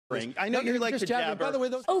I know you like to jabber. By the way,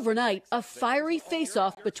 Overnight, a fiery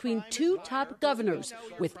face-off between two top governors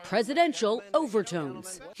with presidential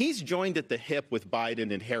overtones. He's joined at the hip with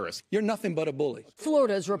Biden and Harris. you're nothing but a bully.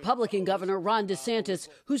 Florida's Republican Governor Ron DeSantis,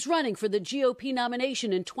 who's running for the GOP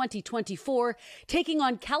nomination in 2024, taking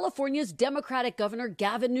on California's Democratic Governor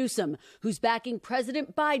Gavin Newsom, who's backing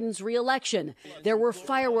President Biden's re-election. There were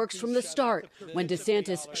fireworks from the start when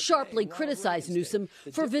DeSantis sharply criticized Newsom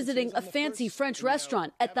for visiting a fancy French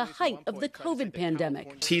restaurant at the height of the COVID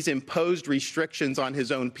pandemic. He's imposed restrictions on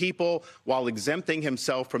his own people while exempting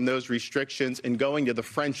himself from those restrictions and going to the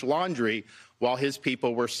French Laundry while his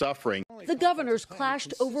people were suffering. The governors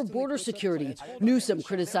clashed over border security. Newsom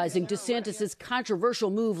criticizing DeSantis'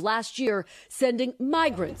 controversial move last year, sending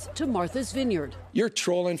migrants to Martha's Vineyard. You're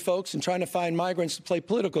trolling folks and trying to find migrants to play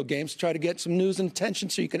political games to try to get some news and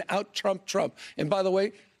attention so you can out-Trump Trump. And by the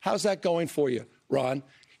way, how's that going for you, Ron?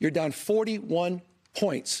 You're down 41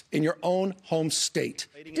 points in your own home state.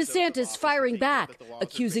 DeSantis firing back,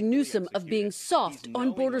 accusing Newsom of being soft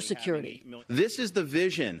on border security. This is the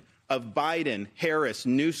vision of Biden, Harris,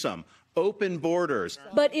 Newsom. Open borders.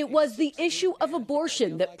 But it was the issue of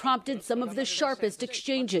abortion that prompted some of the sharpest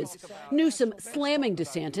exchanges. Newsom slamming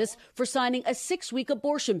DeSantis for signing a 6-week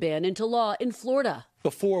abortion ban into law in Florida.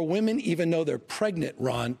 Before women even know they're pregnant,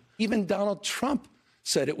 Ron, even Donald Trump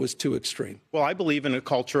said it was too extreme. Well, I believe in a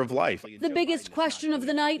culture of life. The biggest question of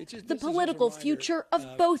the night, the political future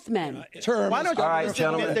of both men. Why don't you just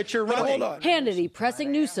admit that you're running? Hannity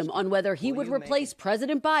pressing Newsom on whether he would replace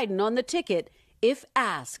President Biden on the ticket if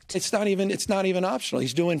asked. It's not even optional.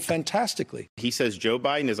 He's doing fantastically. He says Joe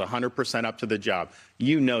Biden is 100% up to the job.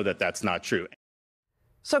 You know that that's not true.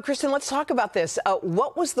 So, Kristen, let's talk about this.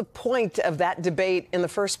 What was the point of that debate in the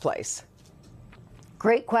first place?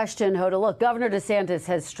 Great question, Hoda. Look, Governor DeSantis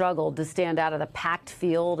has struggled to stand out of the packed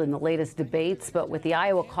field in the latest debates, but with the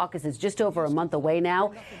Iowa caucuses just over a month away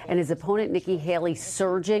now and his opponent Nikki Haley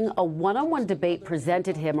surging, a one-on-one debate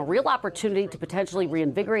presented him a real opportunity to potentially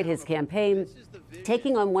reinvigorate his campaign,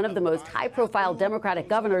 taking on one of the most high-profile Democratic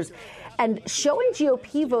governors and showing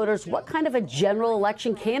GOP voters what kind of a general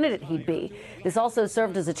election candidate he'd be. This also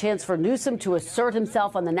served as a chance for Newsom to assert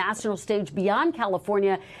himself on the national stage beyond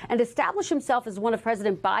California and establish himself as one of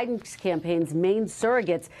President Biden's campaign's main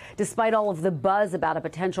surrogates, despite all of the buzz about a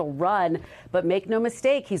potential run. But make no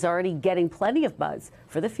mistake, he's already getting plenty of buzz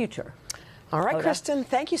for the future. All right, Hoda. Kristen,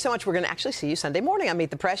 thank you so much. We're going to actually see you Sunday morning on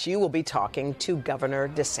Meet the Press. You will be talking to Governor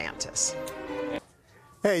DeSantis.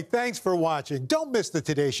 Hey, thanks for watching. Don't miss the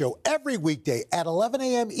Today Show every weekday at 11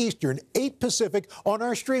 a.m. Eastern, 8 Pacific on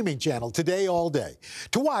our streaming channel, Today All Day.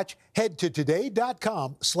 To watch, head to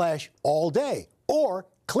today.com/allday or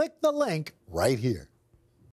click the link right here.